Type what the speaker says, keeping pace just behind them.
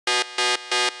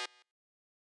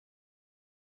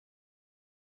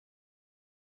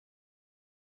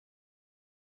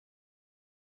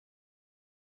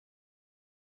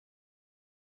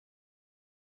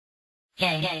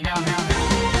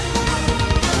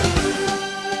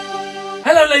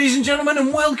Hello ladies and gentlemen,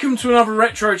 and welcome to another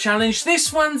retro challenge.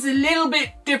 This one's a little bit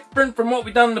different from what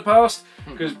we've done in the past,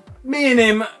 because me and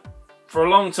him, for a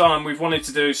long time, we've wanted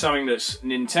to do something that's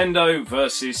Nintendo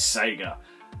versus Sega.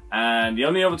 And the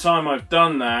only other time I've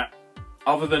done that,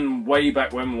 other than way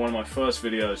back when, one of my first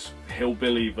videos,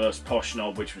 Hillbilly vs Posh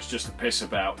Knob, which was just a piss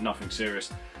about, nothing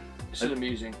serious. Still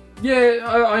amusing. Yeah,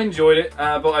 I enjoyed it,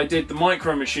 but I did the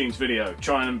Micro Machines video,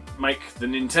 trying to make the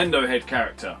Nintendo head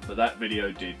character, but that video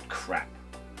did crap.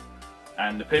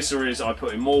 And the pisser is, I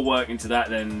put in more work into that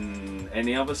than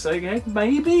any other Sega head,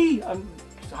 maybe?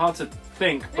 It's hard to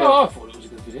think, but... Yeah, I thought it was a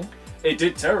good video. It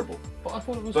did terrible. But I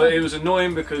thought it was But it was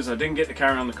annoying because I didn't get to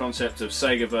carry on the concept of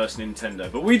Sega versus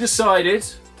Nintendo. But we decided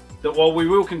that while we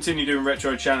will continue doing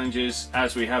retro challenges,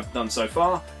 as we have done so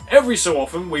far, every so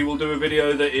often we will do a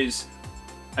video that is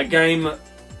a game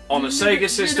on a Sega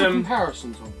system.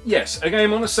 Comparisons on. Yes, a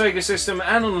game on a Sega system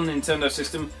and on a Nintendo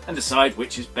system, and decide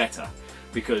which is better.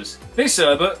 Because this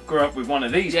Herbert grew up with one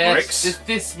of these bricks.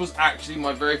 This was actually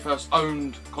my very first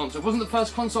owned console. It wasn't the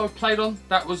first console I played on.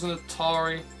 That was an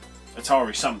Atari.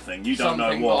 Atari something. You don't know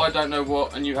Something, what. but I don't know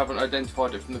what, and you haven't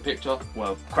identified it from the picture.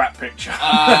 Well, crap picture.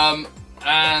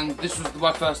 And this was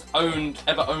my first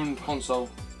ever owned console,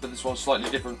 but this one's slightly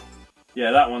different.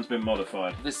 Yeah, that one's been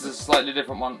modified. This is a slightly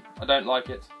different one. I don't like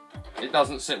it. It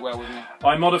doesn't sit well with me.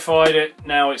 I modified it.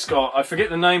 Now it's got, I forget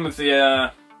the name of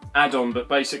the add-on, but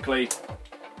basically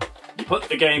you put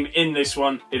the game in this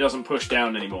one, it doesn't push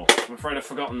down anymore. I'm afraid I've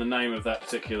forgotten the name of that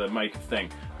particular make of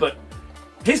thing. But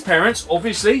his parents,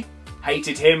 obviously,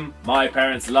 hated him. My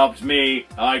parents loved me.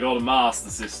 I got a Master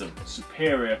System.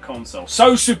 Superior console.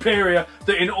 So superior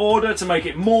that in order to make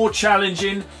it more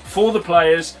challenging for the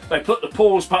players, they put the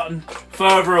pause button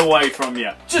further away from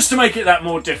you. Just to make it that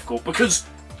more difficult, because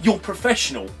you're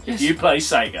professional if you play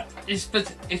Sega.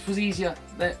 But it was easier.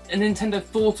 And Nintendo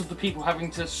thought of the people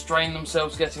having to strain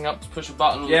themselves getting up to push a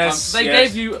button all the time. So they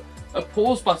gave you a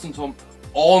pause button, Tom,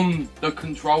 on the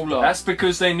controller. That's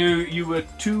because they knew you were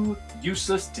too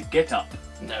useless to get up.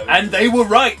 No. And they were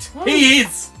right. Well, he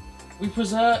is. We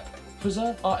preserve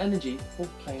our energy for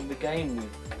playing the game with.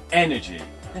 Energy.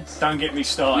 Yes. Don't get me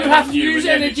started. You have to on use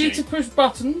and energy to push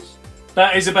buttons.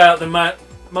 That is about the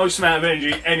most amount of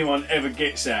energy anyone ever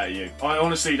gets out of you. I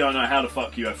honestly don't know how the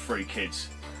fuck you have 3 kids.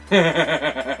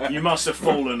 You must have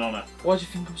fallen on her. Why do you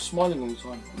think I'm smiling all the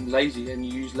time? I'm lazy and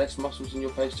you use less muscles in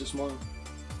your face to smile.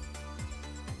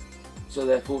 So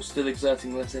therefore still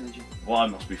exerting less energy. Well, I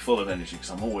must be full of energy because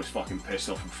I'm always fucking pissed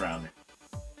off and frowning.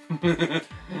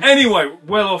 Anyway,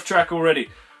 well off track already.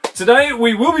 Today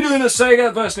we will be doing a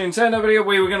Sega versus Nintendo video.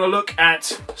 We were going to look at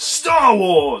Star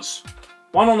Wars.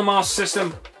 One on the Master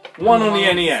System, one on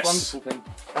the NES. Wonderful thing.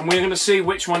 And we're going to see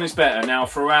which one is better. Now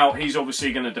throughout, he's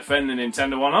obviously going to defend the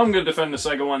Nintendo one. I'm going to defend the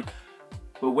Sega one.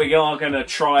 But we are going to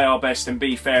try our best and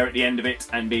be fair at the end of it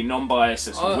and be non-biased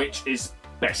as to which is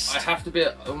best. I have to be,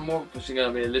 I'm obviously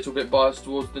going to be a little bit biased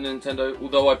towards the Nintendo.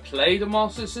 Although I played a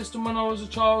Master System when I was a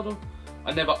child,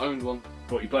 I never owned one.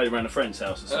 What, you played around a friend's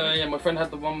house or something? Yeah, my friend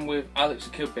had the one with Alex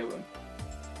the Kid built in.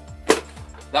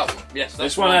 That one, yes.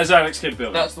 This one has Alex Kidd built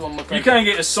in. That's the one my friend. You can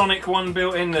get a Sonic one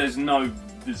built in, there's no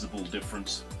visible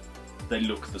difference. They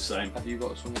look the same. Have you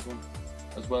got a Sonic one?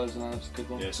 As well as an Alex the Kid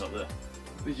one? Yeah, it's up there.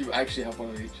 You actually have one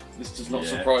of each. This does not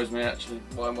surprise me, actually.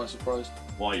 Why am I surprised?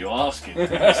 Why are you asking?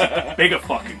 That's a bigger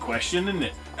fucking question, isn't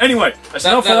it? Anyway, that's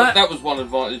enough of that. That was one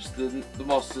advantage the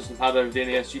Master System had over the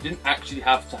NES. You didn't actually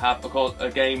have to have a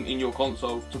game in your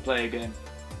console to play a game.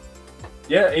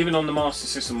 Yeah, even on the Master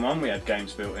System 1 we had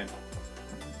games built in.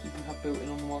 Did you have built in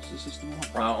on the Master System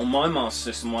 1? On my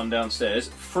Master System 1 downstairs,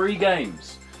 3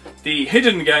 games. The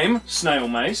hidden game, Snail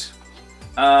Maze,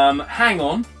 Hang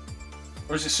On,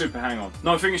 or is it Super Hang On?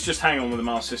 No, I think it's just Hang On with the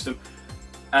Master System,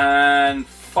 and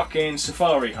fucking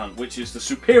Safari Hunt, which is the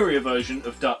superior version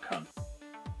of Duck Hunt.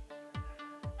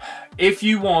 If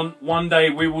you want, one day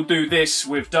we will do this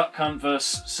with Duck Hunt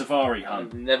vs Safari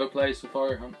Hunt. I've never played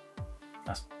Safari Hunt.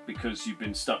 That's because you've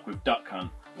been stuck with Duck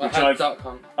Hunt. Duck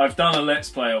Hunt. I've done a Let's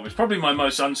Play of. It's probably my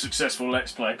most unsuccessful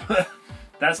Let's Play, but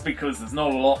that's because there's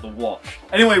not a lot to watch.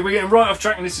 Anyway, we're getting right off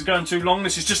track and this is going too long.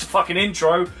 This is just a fucking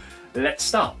intro. Let's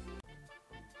start.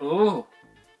 Oh,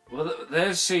 well,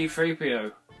 there's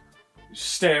C-3PO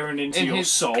staring into your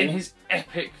soul. In his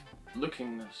epic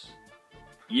lookingness.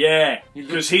 Yeah,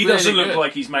 because he doesn't really look good.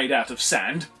 like he's made out of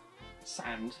sand.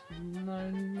 Sand?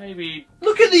 No, maybe.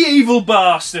 Look at the evil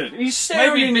bastard! He's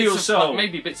staring into your soul.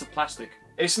 Maybe bits of plastic.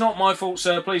 It's not my fault,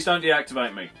 sir. Please don't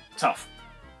deactivate me. Tough.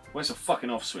 Where's the fucking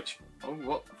off switch? Oh,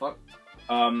 what the fuck?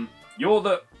 You're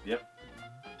the... Yep.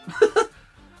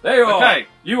 There you are. Okay.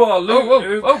 You are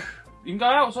Luke. Oh, You can go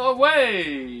outside way.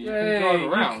 You Yeah, can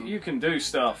drive around. you can do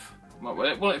stuff.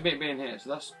 Right, well, it be in here, so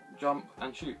that's jump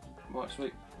and shoot. Right,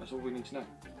 sweet. That's all we need to know.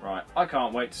 Right, I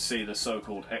can't wait to see the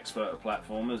so-called expert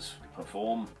platformers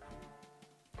perform.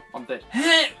 I'm dead.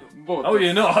 Oh,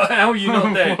 you're not? How are you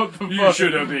not dead? You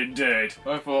should have been dead.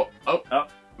 I thought,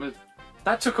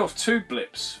 That took off 2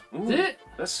 blips. Ooh, did it?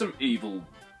 That's some evil.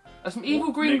 That's some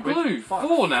evil green liquid. glue. Fuck,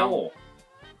 4 now. 4.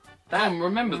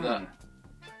 Remember that.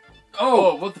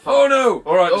 Oh, what the fuck? Oh no!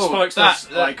 Alright, Oh, Spikes,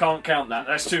 that- I can't count that.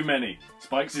 That's too many.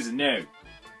 Spikes is a no.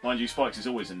 Mind you, Spikes is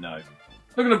always a no.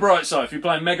 Look at the bright side. If you're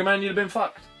playing Mega Man, you'd have been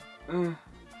fucked.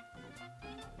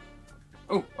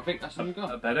 Oh, I think that's a new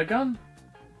gun. A better gun?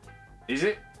 Is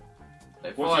it?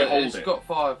 It What do you hold it's it? got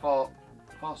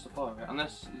faster fire rate.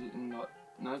 Unless,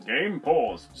 no. Game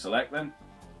pause. Select then.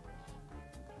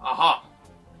 Aha!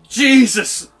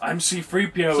 Jesus! I'm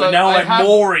C-3PO So and now I I'm have-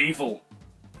 more evil.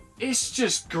 It's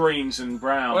just greens and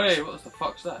browns. Wait, what the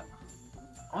fuck's that?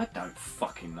 I don't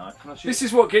fucking know. Can I shoot? This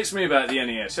is what gets me about the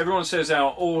NES. Everyone says how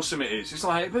awesome it is. It's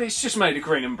like, but it's just made of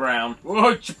green and brown.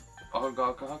 What? I'll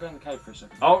go in the cave for a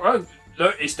second. Oh,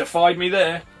 look, it's defied me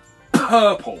there.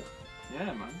 Purple.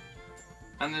 Yeah, man.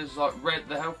 And there's like red,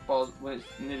 the health bars when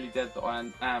it's nearly dead that I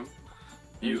am.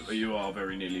 You are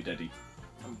very nearly deady.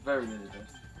 I'm very nearly dead.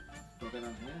 Do I go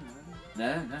down here?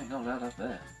 No, you're not allowed up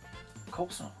there. Of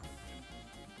course not.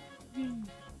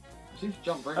 Seems to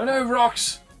jump very Oh no,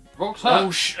 rocks! Rocks hurt.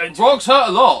 Oh shit! Rocks hurt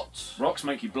a lot. Rocks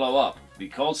make you blow up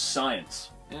because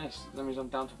science. Yes, that means I'm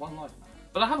down to 1 life.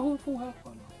 But I have all full health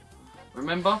by now.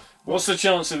 Remember? What's the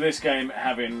chance of this game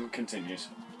having continues?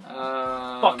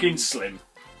 Fucking slim.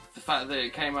 The fact that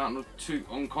it came out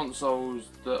on consoles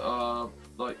that are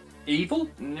like Evil?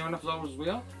 near enough as old as we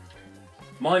are.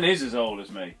 Mine is as old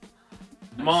as me.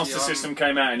 The Master System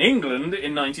came out in England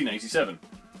in 1987.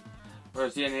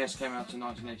 Whereas the NES came out in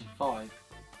 1985.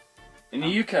 In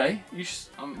the UK,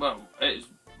 Well,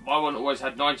 my one always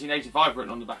had 1985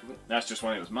 written on the back of it. that's just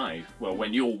when it was made. Well,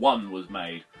 when your one was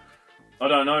made. I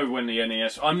don't know when the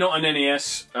NES... I'm not an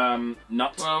NES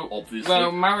nut, obviously.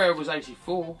 Well, Mario was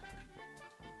 84.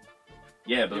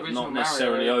 Yeah, the but original not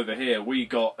necessarily Mario. over here. We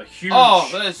got a huge... Oh,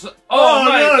 there's... Oh,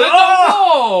 mate, no! there's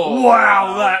Oh! a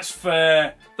Wow, that's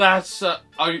fair. That's...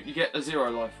 you get a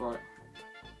 0 life, right?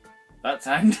 That's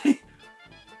handy.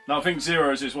 No, I think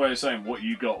 0 is his way of saying what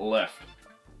you got left.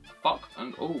 Fuck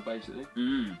and all, basically.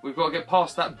 Mm. We've got to get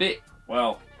past that bit.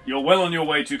 Well, you're well on your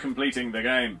way to completing the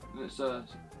game. It's,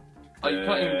 you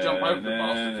can't even jump over the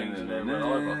bastard things in there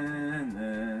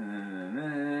either.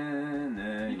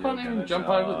 You can't even jump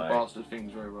over the bastard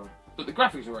things very well. But the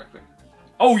graphics are epic.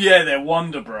 Oh yeah, they're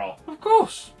wonder, bro. Of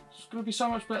course. It's going to be so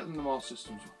much better than the Master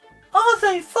Systems. Are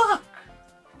they? Fuck.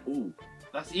 Ooh.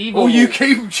 That's evil. Oh, you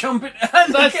keep jumping.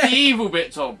 That's the evil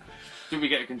bit, Tom. Did we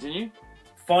get to continue?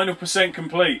 Final %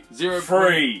 complete. 0.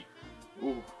 3.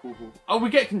 Oh, we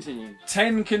get continued.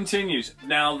 10 continues.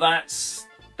 Now that's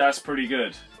pretty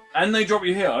good. And they drop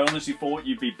you here. I honestly thought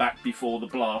you'd be back before the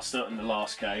blaster and the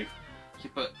last cave. Yeah,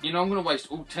 but you know I'm going to waste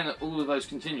all of those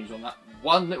continues on that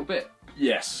one little bit.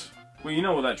 Yes. Well, you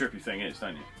know what that drippy thing is,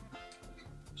 don't you?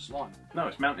 Slime. No,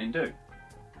 it's Mountain Dew.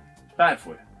 It's bad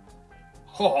for you.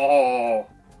 Oh,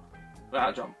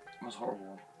 that jump was a horrible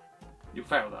one. You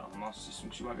failed that on the Master System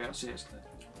because you won't be able to see it today.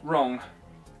 Wrong.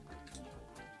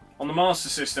 On the Master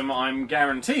System, I'm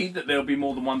guaranteed that there'll be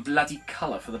more than one bloody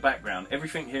colour for the background.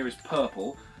 Everything here is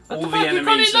purple. All the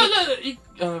enemies. Oh,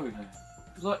 there we go.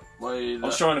 It's like, wait. I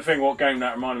was trying to think what game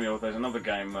that reminded me of. There's another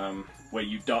game where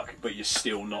you duck, but you're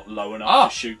still not low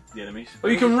enough to shoot the enemies. Oh,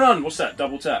 you can run. What's that?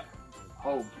 Double tap.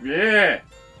 Hold. Yeah.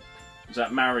 Is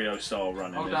that Mario style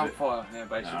running? Hold down fire. Yeah,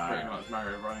 basically pretty much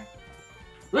Mario running.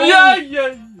 Oh.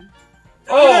 Yeah.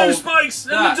 Oh, no, spikes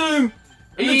and the doom.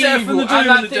 And the death and the doom and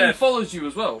and the thing death. follows you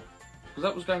as well. Because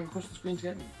that was going across the screen to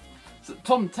get me. So,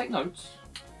 Tom, take notes.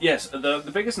 Yes,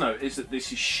 the biggest note is that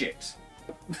this is shit.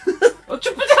 Oh,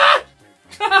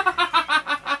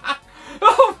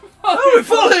 it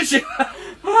follows you!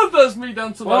 That's me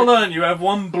down to well done, you have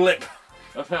one blip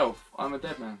of health. I'm a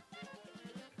dead man.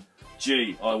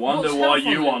 Gee, I wonder What's why health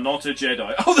on you it? are not a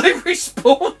Jedi. Oh, they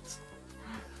respawned!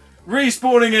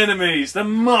 Respawning enemies, the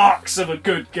marks of a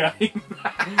good game.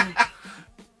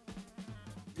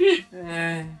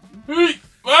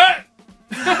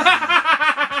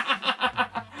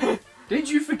 Did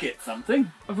you forget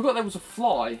something? I forgot there was a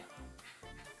fly.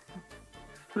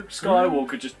 Luke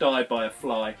Skywalker just died by a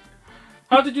fly.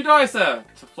 How did you die, sir?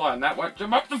 It's a fly and that won't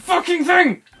jump up the fucking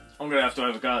thing! I'm gonna have to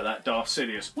have a go at that Darth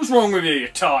Sidious. What's wrong with you, you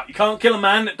tart? You can't kill a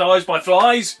man that dies by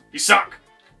flies? You suck!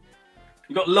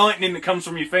 You got lightning that comes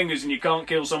from your fingers and you can't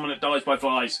kill someone that dies by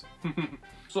flies.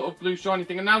 sort of blue shiny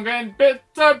thing, and now I'm getting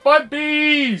bitten by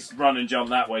bees. Run and jump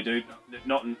that way, dude.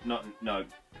 No.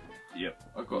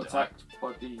 Yep. I got attacked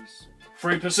by bees.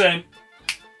 3%.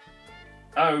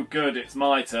 Oh, good. It's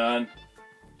my turn.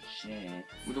 Shit.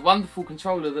 With a wonderful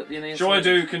controller that the NES. Shall I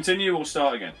do continue or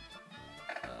start again?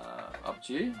 Up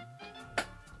to you.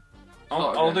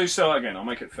 I'll do start again. I'll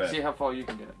make it fair. See how far you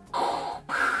can get.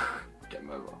 Game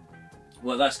over.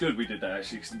 Well, that's good we did that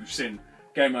actually, because we've seen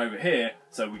game over here,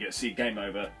 so we get to see game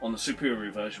over on the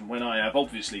superior version when I have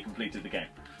obviously completed the game.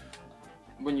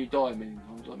 When you die a million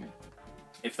times, I mean.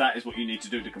 If that is what you need to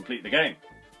do to complete the game.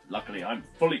 Luckily, I'm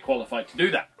fully qualified to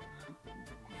do that.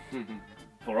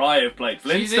 For I have played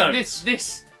Flintstones.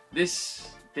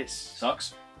 This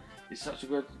Sucks. It's such a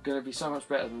good, going to be so much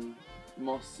better than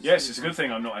Masters. Yes, it's a good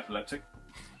thing I'm not epileptic.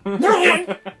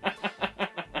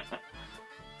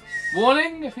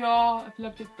 Warning, if you are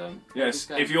epileptic, don't. Yes,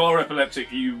 if you are epileptic,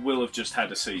 you will have just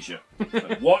had a seizure.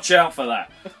 So watch out for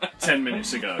that. 10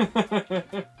 minutes ago.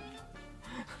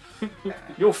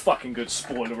 You're fucking good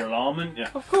spoiler alarm, aren't you?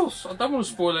 Of course, I don't want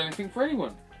to spoil anything for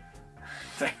anyone.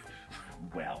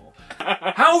 Well,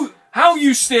 how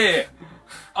you steer?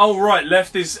 Oh right,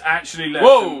 left is actually left.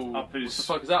 Whoa! Up is. What the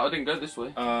fuck is that? I didn't go this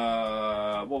way.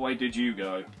 What way did you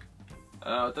go?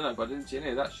 I don't know, but I didn't see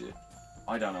any of that shit.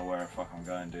 I don't know where the fuck I'm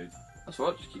going, dude. That's all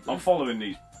right, just keep going. I'm following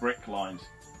these brick lines.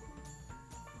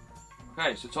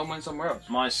 Okay, so Tom went somewhere else.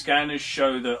 My scanners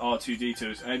show that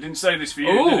R2D2 is. And it didn't say this for you,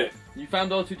 Ooh, did it? You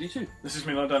found R2D2. Does this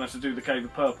mean I don't have to do the Cave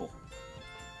of Purple?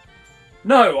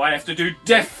 No, I have to do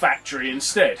Death Factory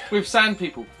instead. With sand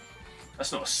people.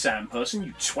 That's not a sand person,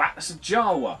 you twat. That's a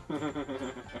Jawa.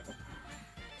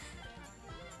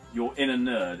 Your inner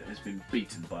nerd has been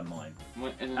beaten by mine.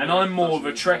 And I'm more of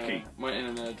a Trekkie. My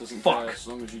inner nerd doesn't Fuck. care as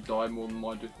long as you die more than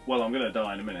I do. Well, I'm going to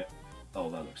die in a minute. Oh,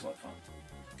 that looks like fun.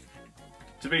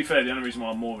 To be fair, the only reason why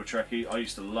I'm more of a Trekkie, I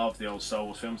used to love the old Star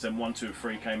Wars films. Then 1, 2, and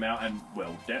 3 came out, and,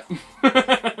 well, death.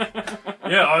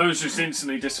 Yeah, I was just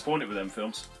instantly disappointed with them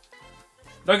films.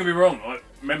 Don't get me wrong, I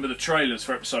remember the trailers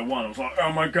for episode 1. I was like,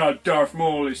 oh my god, Darth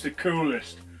Maul is the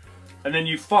coolest. And then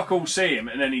you fuck all see him,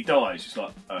 and then he dies. It's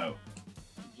like, oh.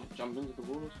 Jump into the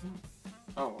wall or something?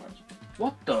 Oh, right.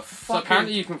 What the fuck? So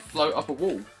apparently you can float up a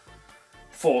wall.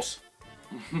 Force.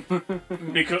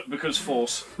 because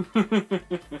force.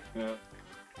 Yeah.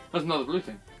 That's another blue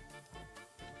thing.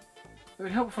 It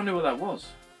would help if I knew what that was.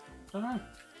 I don't know.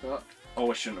 But...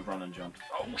 Oh, I shouldn't have run and jumped.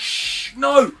 Oh, shh!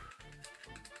 No!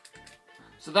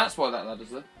 So that's why that ladder's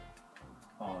there.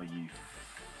 Oh, you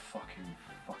fucking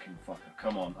fucker.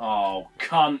 Come on. Oh,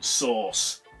 cunt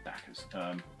sauce. Backers.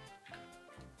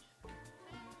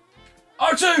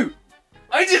 R2!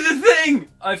 I did the thing!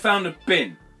 I found a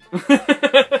bin.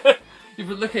 You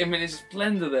could look at him in his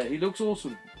splendour there. He looks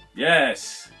awesome.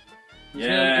 Yes.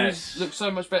 Yes. He looks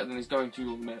so much better than he's going to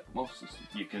your Master System.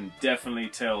 You can definitely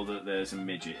tell that there's a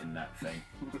midget in that thing.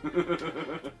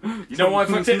 You know why I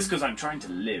fucked it? It's because I'm trying to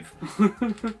live.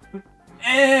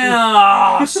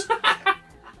 Ass!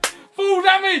 Full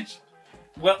damage!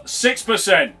 Well,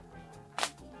 6%.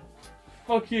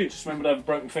 Fuck you. Just remembered I have a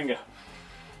broken finger.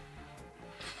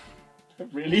 It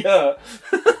really hurt.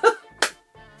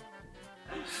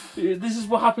 This is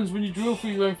what happens when you drill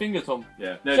through your own finger, Tom.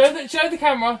 Yeah. No, show the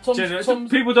camera, Tom.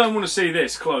 People don't want to see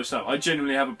this close up. I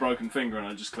genuinely have a broken finger and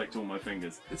I just clicked all my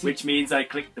fingers. Which means I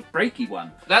clicked the breaky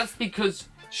one. That's because...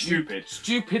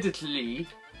 Stupidly,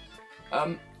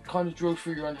 kind of drill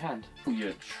through your own hand. Oh,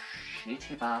 you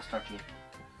shitty bastard, you.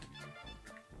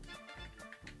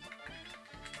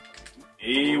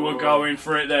 We're going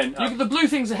for it then. Look, the blue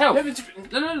thing's a health.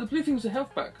 No, the blue thing's a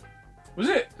health back. Was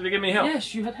it? Did it give me health?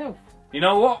 Yes, you had health. You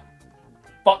know what?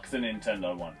 Fuck the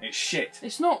Nintendo one. It's shit.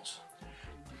 It's not.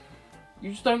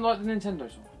 You just don't like the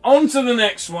Nintendo song. On to the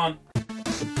next one.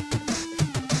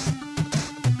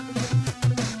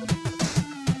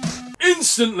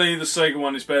 Instantly, the Sega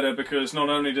one is better because not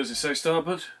only does it say start,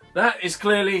 but that is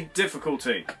clearly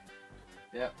difficulty.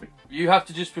 Yeah. You have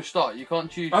to just push start. You can't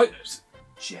choose. Oh,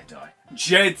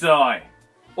 Jedi.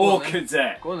 Or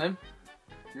Cadet. Go on then.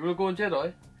 You want to go on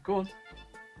Jedi? Go on.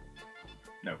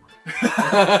 No.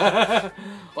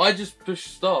 I just push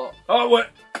start. Oh, what?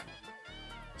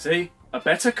 See? A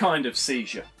better kind of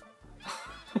seizure.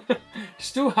 You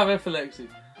still have epilepsy.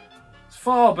 It's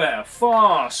far better,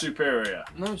 far superior.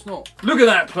 No, it's not. Look at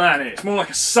that planet. It's more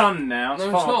like a sun now. It's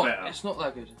far not. better. It's not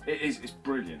that good. It is. It's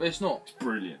brilliant. But it's not. It's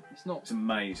brilliant. It's not. It's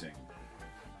amazing.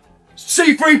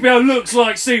 C-3PO looks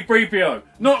like C-3PO,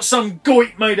 not some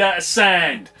goit made out of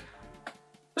sand.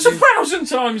 It's 1,000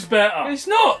 times better. It's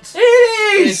not. It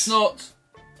is. It's not.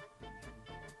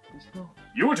 It's not.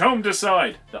 You at home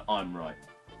decide that I'm right.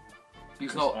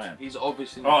 He's not. He's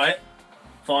obviously not. Alright.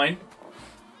 Fine.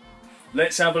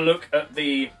 Let's have a look at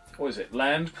the, what is it,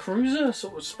 Land Cruiser?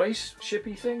 Sort of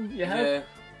spaceshipy thing you have? Yeah.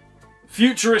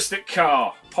 Futuristic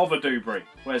car. Hoverdubry.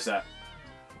 Where's that?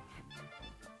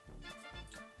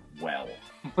 Well.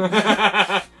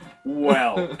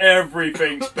 Well,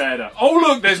 everything's better. Oh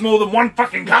look, there's more than one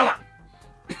fucking colour!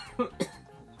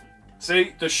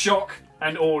 See, the shock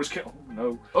and awe is oh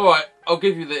no. Alright, I'll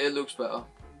give you that it looks better.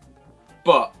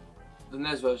 But the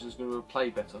NES version is going to play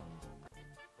better.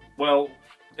 Well,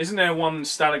 isn't there one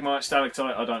stalagmite,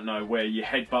 stalactite, I don't know, where you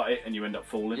headbutt it and you end up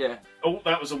falling? Yeah. Oh,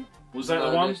 that was a... Was that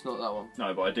no, the one? It's not that one.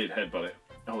 No, but I did headbutt it.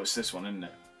 Oh, it's this one, isn't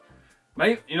it?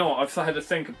 Mate, you know what? I've had to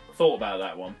thought about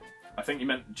that one. I think you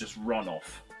meant just run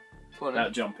off.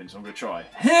 Without jumping, so I'm going to try.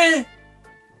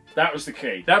 That was the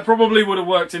key. That probably would have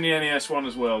worked in the NES one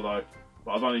as well, though.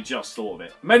 But I've only just thought of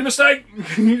it. Made a mistake!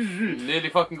 Nearly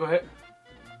fucking got hit.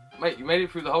 Mate, you made it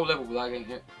through the whole level without getting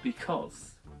hit.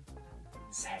 Because...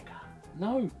 Sega.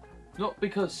 No, not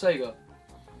because Sega.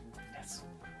 Yes.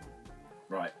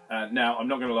 Right, now, I'm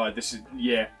not going to lie, this is...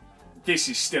 Yeah, this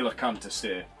is still a cunt to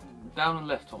steer. Down and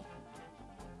left, Tom.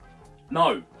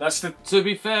 No, that's the... To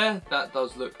be fair, that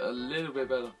does look a little bit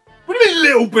better. What do you mean,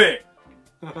 little bit?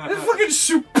 It's fucking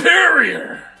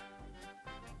superior!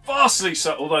 Vastly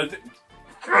so, although...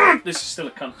 This is still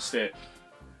a cunt to steer.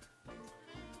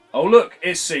 Oh look,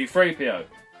 it's C-3PO.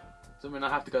 So I mean I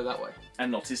have to go that way.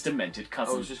 And not his demented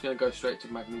cousin. I was just going to go straight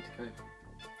to Magnetic Cave.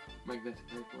 Magnetic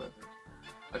Cave, whatever.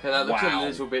 Okay, that looks a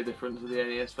little bit different to the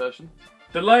NES version.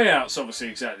 The layout's obviously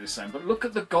exactly the same, but look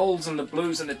at the golds and the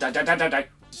blues and the da-da-da-da-da.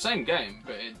 Same game,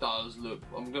 but it does look...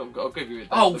 I'll give you it.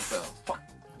 Oh, fuck.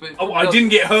 Oh, I didn't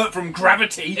get hurt from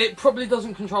gravity! It probably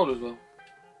doesn't control as well.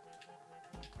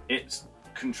 It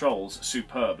controls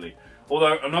superbly.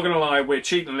 Although, I'm not going to lie, we're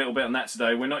cheating a little bit on that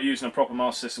today. We're not using a proper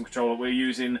Master System controller. We're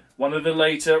using one of the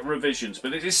later revisions.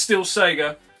 But it is still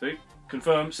Sega. See?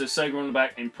 Confirmed. Says Sega on the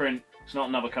back in print. It's not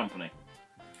another company.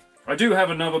 I do have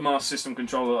another Master System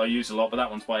controller that I use a lot, but that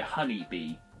one's by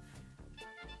Honeybee.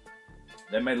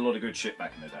 They made a lot of good shit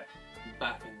back in the day.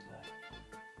 Back in the day.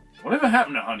 Whatever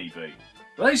happened to Honeybee?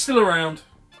 Are they still around?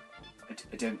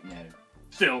 I don't know.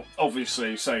 Still,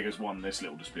 obviously, Sega's won this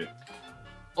little dispute.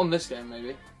 On this game,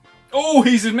 maybe. Oh,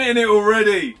 he's admitting it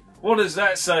already! What does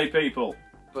that say, people?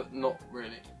 But not really.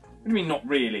 What do you mean, not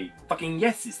really? Fucking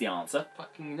yes is the answer.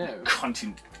 Fucking no.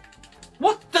 Cunting.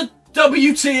 What the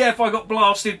WTF? I got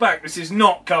blasted back. This is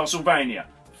not Castlevania.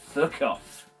 Fuck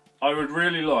off. I would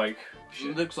really like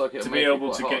it looks like to be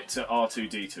able to get to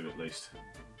R2-D2 at least.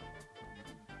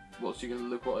 What's he going to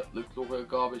look like a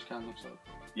garbage can looks like?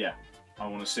 Yeah. I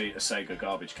want to see a Sega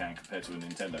garbage can compared to a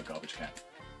Nintendo garbage can.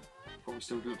 Probably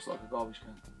still looks like a garbage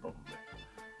can. Probably.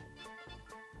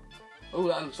 Oh,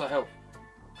 that looks like health.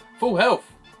 Full health!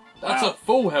 That's a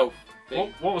full health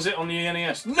thing. What was it on the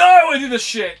NES? No, I did a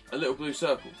shit! A little blue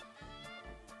circle.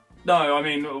 No, I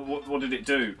mean, what did it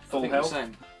do? Full health? The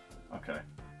same. Okay.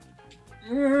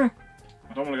 I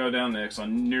don't want to go down there because I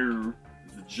knew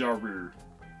the jobber.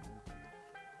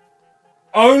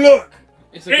 Oh look!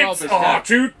 It's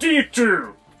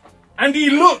R2-D2! And he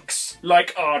looks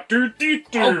like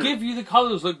R2-D2! I'll give you the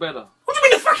colours look better. What do you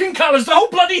mean the fucking colours? The whole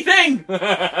bloody thing! Look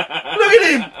at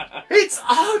him! It's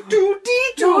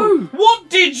R2-D2! No. What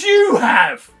did you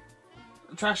have?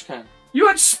 A trash can. You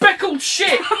had speckled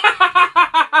shit!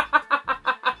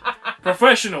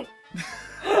 Professional.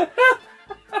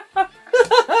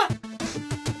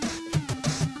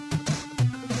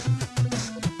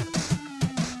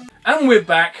 And we're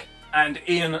back, and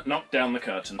Ian knocked down the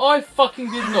curtain. I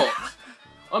fucking did not.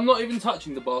 I'm not even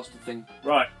touching the bastard thing.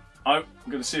 Right, I'm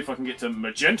going to see if I can get to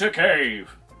Magenta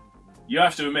Cave. You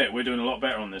have to admit, we're doing a lot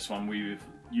better on this one. No!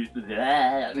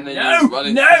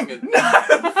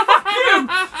 Fuck you!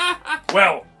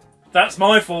 Well, that's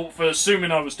my fault for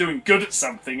assuming I was doing good at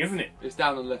something, isn't it? It's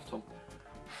down and left, Tom.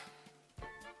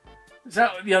 Is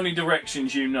that the only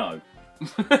directions you know?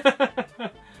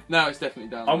 No, it's definitely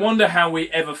down. I wonder how we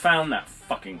ever found that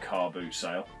fucking car boot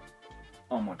sale.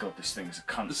 Oh my god, this thing's a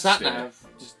cunt. The sat nav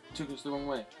just took us the wrong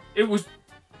way. It was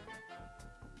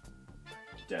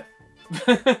death.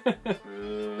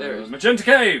 There it is. Magenta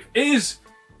Cave is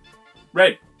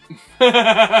red.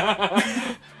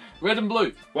 Red and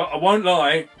blue. Well, I won't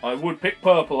lie, I would pick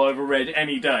purple over red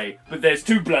any day, but there's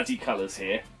two bloody colours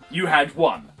here. You had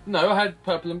one. No, I had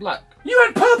purple and black. You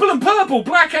had purple and purple!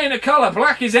 Black ain't a colour,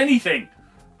 black is anything!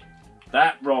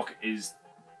 That rock is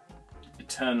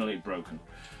eternally broken.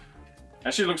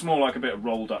 Actually, it looks more like a bit of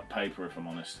rolled up paper, if I'm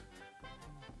honest.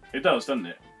 It does, doesn't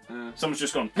it? Someone's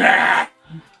just gone, bah!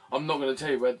 I'm not going to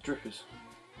tell you where the drip is.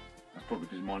 That's probably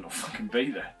because it might not fucking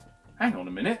be there. Hang on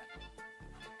a minute.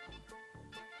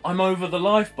 I'm over the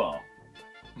life bar.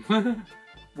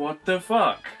 What the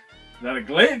fuck? Is that a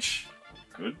glitch?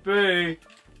 Could be.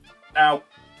 Now,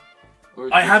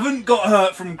 I haven't got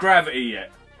hurt from gravity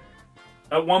yet.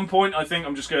 At one point, I think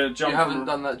I'm just going to jump. You haven't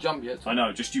done that jump yet. I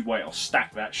know, just you wait, I'll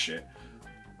stack that shit.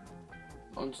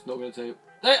 I'm just not going to tell you.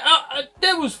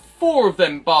 There was 4 of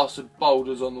them bastard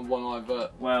boulders on the one I've...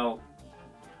 Well...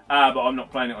 but I'm not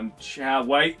playing it on...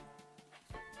 wait.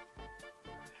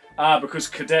 Because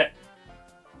Cadet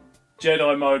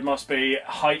Jedi mode must be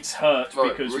heights hurt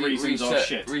because reasons are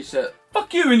shit. Reset.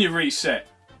 Fuck you and your reset.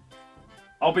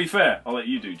 I'll be fair, I'll let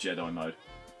you do Jedi mode.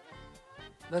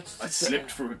 I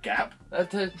slipped through a gap.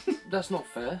 That's not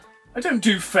fair. I don't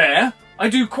do fair, I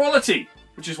do quality.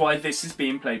 Which is why this is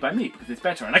being played by me, because it's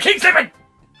better and I keep slipping!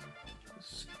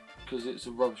 Because it's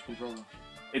a rubbish controller.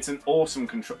 It's an awesome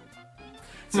controller.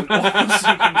 It's an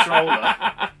awesome controller.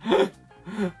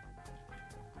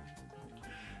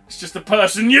 It's just the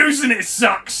person using it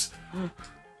sucks!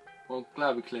 Well,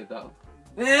 glad we cleared that up.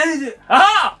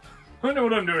 Ah! I know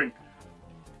what I'm doing.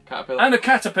 Caterpillar. And a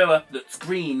caterpillar that's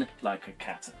green like a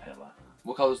caterpillar.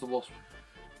 What colour's the wasp?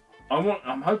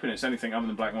 I'm hoping it's anything other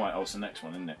than black and white. Oh, it's the next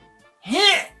one, isn't it?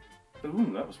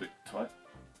 Ooh, that was a bit tight.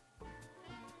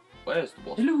 Where's the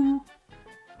wasp? Hello.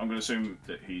 I'm going to assume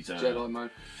that he's... Jedi mode.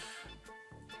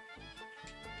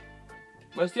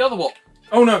 Where's the other one?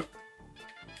 Oh no!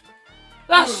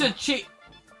 That's a cheat!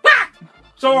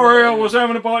 Sorry, I was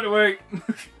having a bite to eat.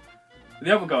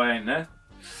 The other guy ain't there.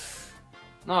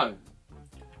 No.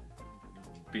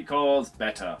 Because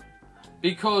better.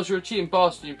 Because you're a cheating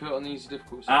bastard and you put it on the easy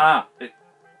difficulty. Ah!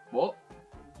 What?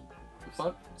 The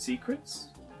fuck? Secrets?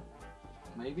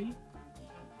 Maybe?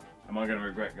 Am I going to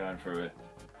regret going through it?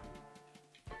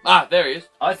 Ah, there he is.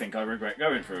 I think I regret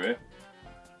going through it.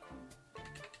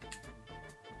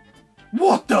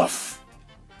 What the f...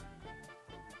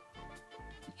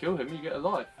 You kill him, you get a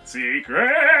life.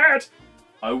 Secret!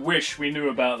 I wish we knew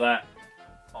about that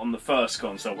on the first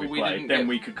console we played. Then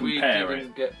we could compare We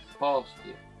didn't get past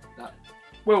it.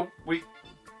 Well, we...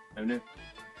 Oh no.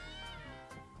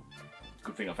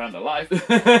 Good thing I found a life.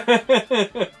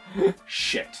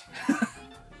 Shit.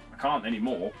 I can't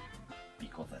anymore.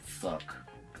 Because I suck.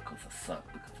 Because I suck.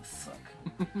 Because I suck.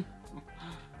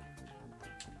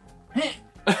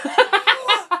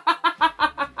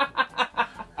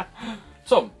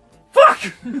 Tom. Fuck!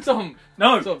 Tom.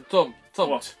 No. Tom.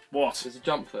 What? There's a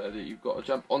jump there that you've got to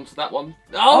jump onto that one.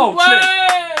 Oh,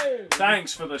 way!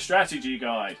 Thanks for the strategy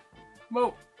guide.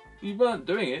 Well, you weren't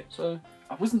doing it, so...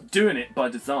 I wasn't doing it by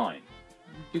design.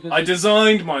 Because I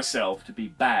designed myself to be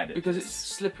bad at Because this. it's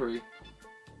slippery.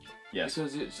 Yes.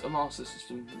 Because it's a Master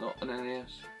System, not an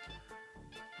NES.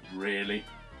 Really?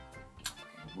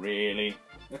 Really?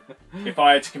 If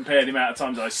I had to compare the amount of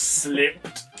times I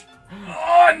slipped...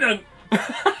 Oh, no!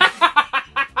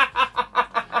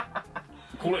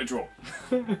 Call it a draw.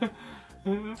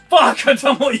 Fuck, I've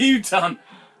done what you've done.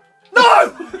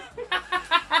 No!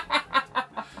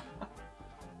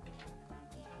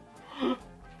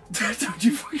 Don't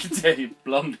you fucking dare, you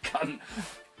blonde cunt.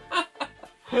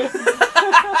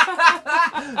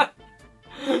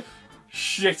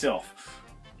 Shit off.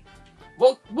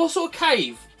 What sort of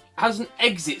cave has an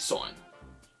exit sign?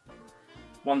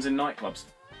 One's in nightclubs.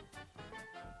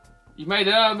 You made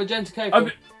a magenta cave.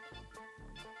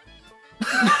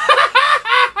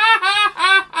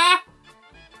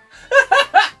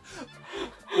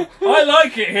 I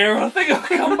like it here. I think I'll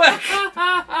come back.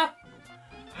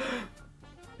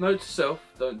 Note to self: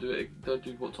 don't do it. Don't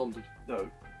do what Tom did. No,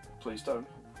 please don't.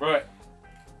 Right.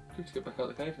 You need to get back out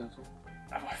of the cave now, Tom.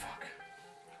 Oh, fuck.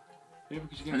 Yeah,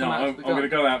 because you're No, I'm going to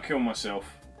go out, kill myself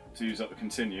to use up the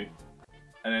continue,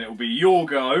 and then it will be your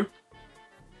go.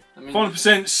 5%,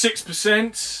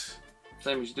 6%.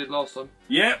 Same as you did last time.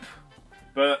 Yep,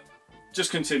 but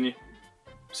just continue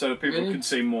so that people can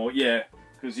see more. Yeah,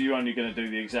 because you're only going to do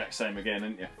the exact same again,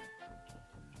 aren't you?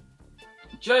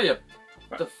 Jaya,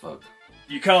 what the fuck?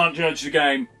 You can't judge the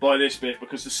game by this bit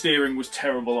because the steering was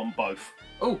terrible on both.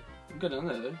 Oh, I'm going down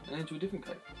there though, and into a different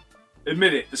cave.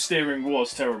 Admit it, the steering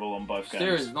was terrible on both games.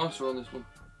 Steering's nicer on this one.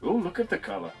 Oh, look at the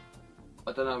colour.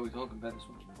 I don't know, we can't compare this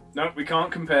one. No, we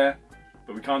can't compare,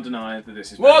 but we can't deny that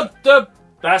this is What better. the...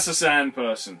 That's a sand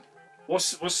person.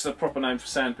 What's the proper name for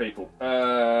sand people?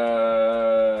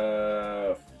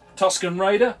 Tuscan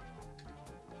Raider?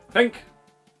 I think.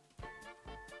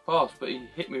 Pass, but he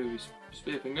hit me with his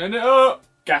spear thing and it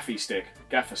Gaffy stick.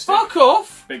 Gaffer stick. Fuck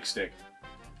off! Big stick.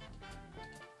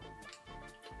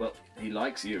 Well, he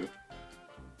likes you.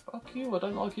 Fuck you, I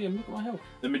don't like him. Look at my health.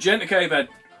 The Magenta Cave had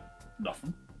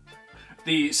nothing.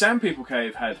 The Sand People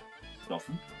Cave had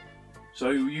nothing. So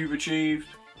you've achieved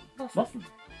nothing.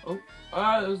 Oh,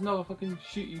 there's another fucking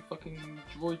shoot you fucking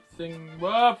droid thing.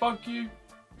 Ah, fuck you.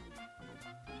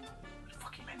 Where the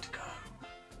fuck you meant to go?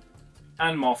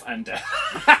 And Moth and Death.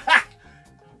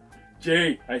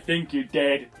 Gee, I think you're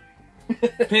dead.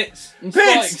 Pits and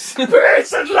Pits! spikes.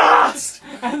 Pits at last!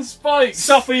 And spikes.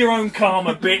 Suffer your own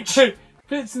karma, bitch.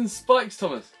 Pits and spikes,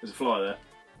 Thomas. There's a fly there.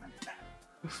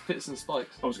 Pits and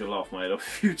spikes. I was going to laugh my head off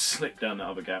if you'd slip down that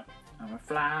other gap. I'm a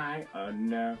fly, oh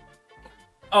no.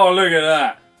 Oh, look at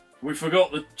that. We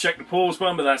forgot to check the pause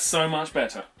button, but that's so much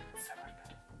better. So much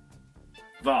better.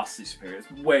 Vastly superior.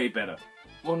 It's way better.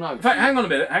 Well, no. In fact, hang on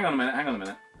a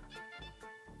minute.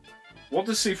 What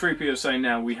does C-3PO say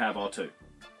now we have R2?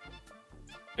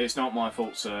 It's not my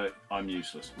fault, sir. I'm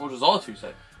useless. What does R2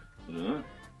 say? I don't know.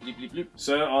 Bleep, bleep, bloop.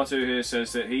 Sir R2 here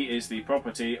says that he is the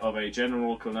property of a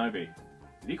General Kenobi.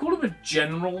 Did he call him a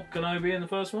General Kenobi in the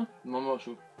first one? I'm not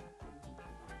sure.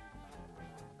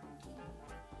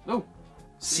 No.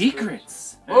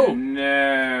 Secrets! Oh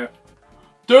no.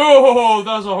 Dude,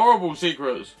 that's a horrible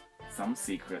secret. Some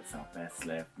secrets are best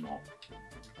left not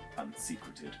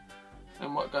unsecreted.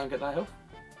 And might go and get that help.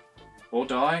 Or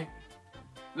die.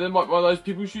 There might be one of those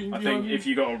people shooting I behind think you. if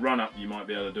you got a run up, you might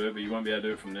be able to do it, but you won't be able to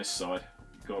do it from this side.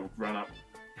 You've got to run up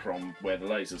from where the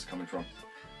laser's coming from.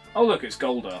 Oh look, it's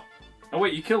Goldar. Oh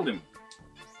wait, you killed him.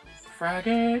 Frag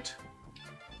it.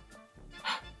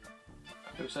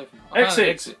 I feel safe.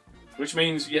 Exit. Which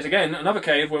means, yet again, another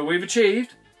cave where we've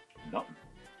achieved nothing.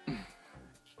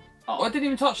 Oh, I didn't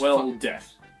even touch well, the fucking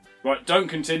death. Right, don't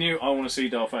continue. I want to see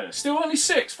Darth Vader. Still only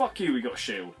 6. Fuck you, we got a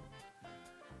shield.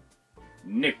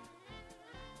 Nip.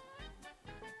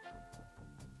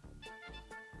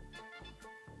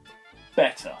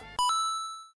 Better.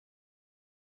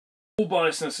 All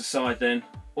biasness aside then,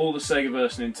 all the Sega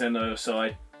versus Nintendo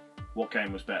aside, what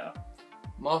game was better?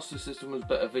 Master System was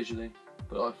better visually,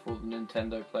 but I thought the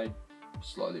Nintendo played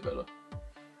slightly better.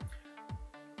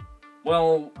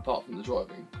 Well, apart from the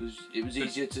driving, because it was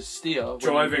easier to steer.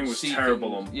 Driving was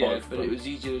terrible on both. Yeah, but it was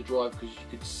easier to drive because you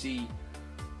could see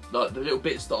like the little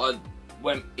bits that I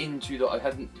went into that I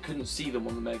couldn't see them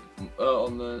on the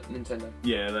Nintendo.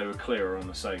 Yeah, they were clearer on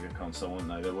the Sega console, weren't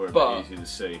they? They were a bit easier to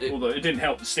see. Although it didn't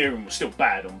help, the steering was still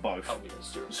bad on both. Oh yeah, the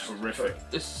steering was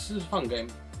horrific. This is a fun game.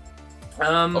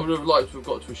 I would have liked to have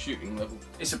got to a shooting level.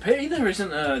 It's a pity there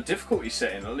isn't a difficulty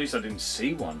setting. At least I didn't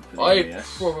see one for the I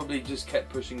NES. probably just kept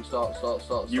pushing start.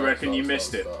 You reckon you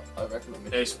missed it? I reckon I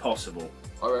missed it. It's possible.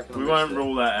 I reckon we won't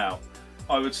rule that out.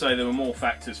 I would say there were more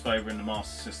factors favouring the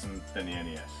Master System than the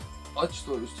NES. I just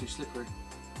thought it was too slippery.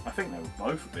 I think they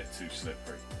were both a bit too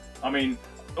slippery. I mean,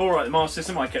 alright, the Master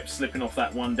System, I kept slipping off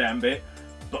that one damn bit.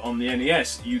 But on the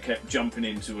NES, you kept jumping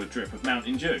into a drip of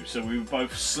Mountain Dew. So we were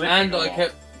both slipping And a lot. I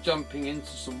kept jumping into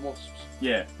some wasps.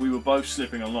 Yeah, we were both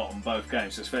slipping a lot on both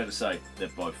games, so it's fair to say they're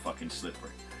both fucking slippery.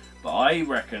 But I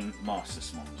reckon Master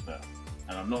System was better.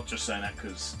 And I'm not just saying that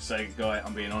because Sega guy,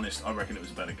 I'm being honest, I reckon it was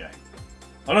a better game.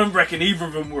 I don't reckon either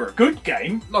of them were a good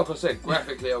game. Like I said,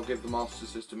 graphically I'll give the Master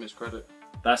System its credit.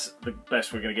 That's the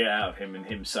best we're going to get out of him, and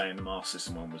him saying the Master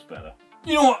System one was better.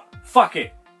 You know what? Fuck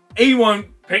it. He won't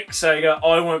pick Sega,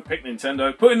 I won't pick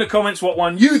Nintendo. Put in the comments what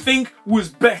one you think was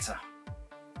better.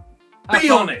 Be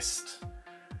honest.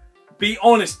 Be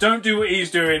honest, don't do what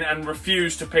he's doing and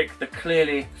refuse to pick the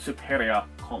clearly superior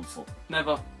console.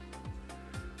 Never.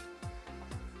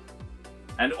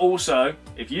 And also,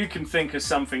 if you can think of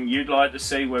something you'd like to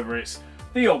see, whether it's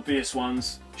the obvious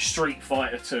ones, Street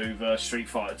Fighter 2 versus Street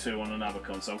Fighter 2 on another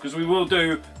console, because we will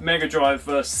do Mega Drive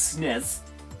versus SNES.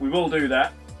 We will do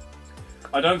that.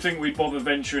 I don't think we'd bother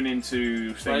venturing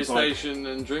into things PlayStation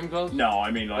like... and Dreamcast? No,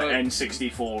 I mean like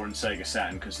N64 and Sega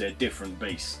Saturn, because they're different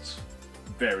beasts.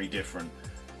 Very different.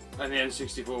 And the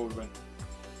N64 would win.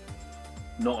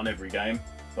 Not on every game,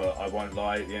 but I won't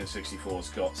lie, the N64's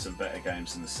got some better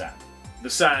games than the Saturn. The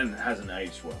Saturn hasn't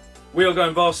aged well. We are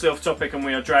going vastly off topic and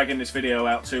we are dragging this video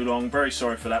out too long. Very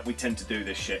sorry for that, we tend to do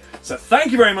this shit. So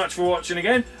thank you very much for watching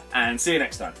again, and see you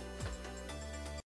next time.